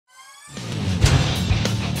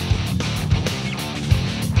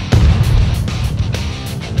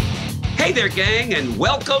Hey there, gang, and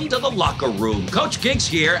welcome to the Locker Room. Coach Gigs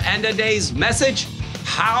here, and today's message,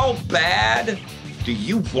 how bad do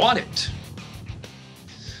you want it?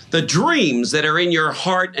 The dreams that are in your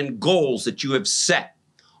heart and goals that you have set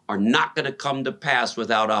are not going to come to pass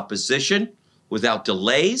without opposition, without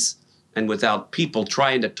delays, and without people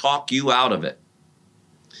trying to talk you out of it.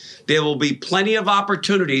 There will be plenty of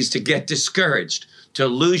opportunities to get discouraged, to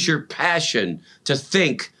lose your passion, to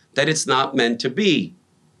think that it's not meant to be.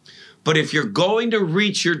 But if you're going to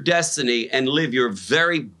reach your destiny and live your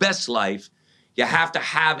very best life, you have to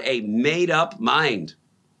have a made-up mind.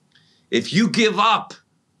 If you give up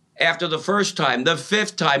after the first time, the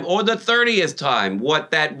fifth time, or the 30th time, what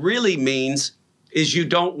that really means is you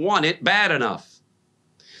don't want it bad enough.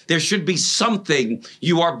 There should be something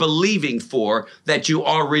you are believing for, that you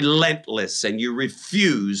are relentless and you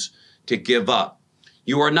refuse to give up.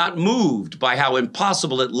 You are not moved by how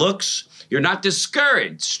impossible it looks. You're not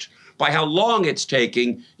discouraged by how long it's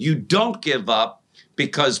taking. You don't give up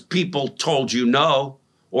because people told you no,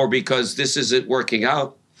 or because this isn't working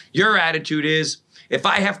out. Your attitude is, if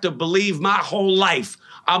I have to believe my whole life,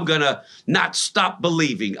 I'm gonna not stop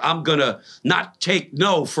believing. I'm gonna not take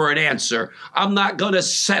no for an answer. I'm not gonna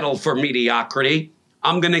settle for mediocrity.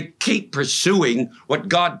 I'm gonna keep pursuing what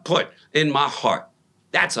God put in my heart.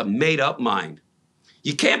 That's a made-up mind.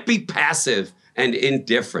 You can't be passive and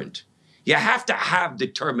indifferent. You have to have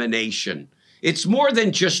determination. It's more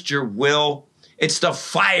than just your will. It's the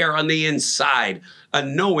fire on the inside, a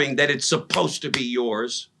knowing that it's supposed to be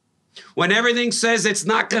yours. When everything says it's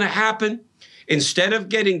not going to happen, instead of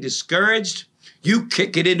getting discouraged, you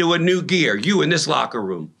kick it into a new gear, you in this locker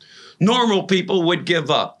room. Normal people would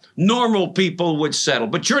give up. Normal people would settle,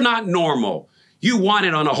 but you're not normal. You want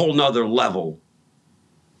it on a whole nother level.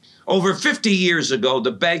 Over 50 years ago,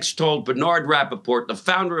 the banks told Bernard Rappaport, the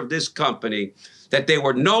founder of this company, that they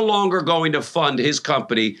were no longer going to fund his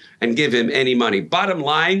company and give him any money. Bottom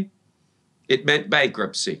line, it meant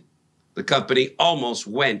bankruptcy. The company almost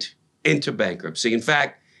went into bankruptcy. In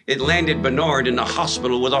fact, it landed Bernard in the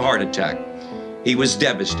hospital with a heart attack. He was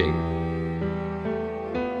devastated.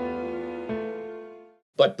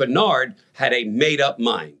 But Bernard had a made-up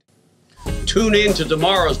mind. Tune in to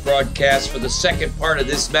tomorrow's broadcast for the second part of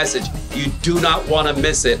this message. You do not want to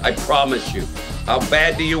miss it, I promise you. How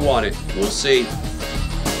bad do you want it? We'll see.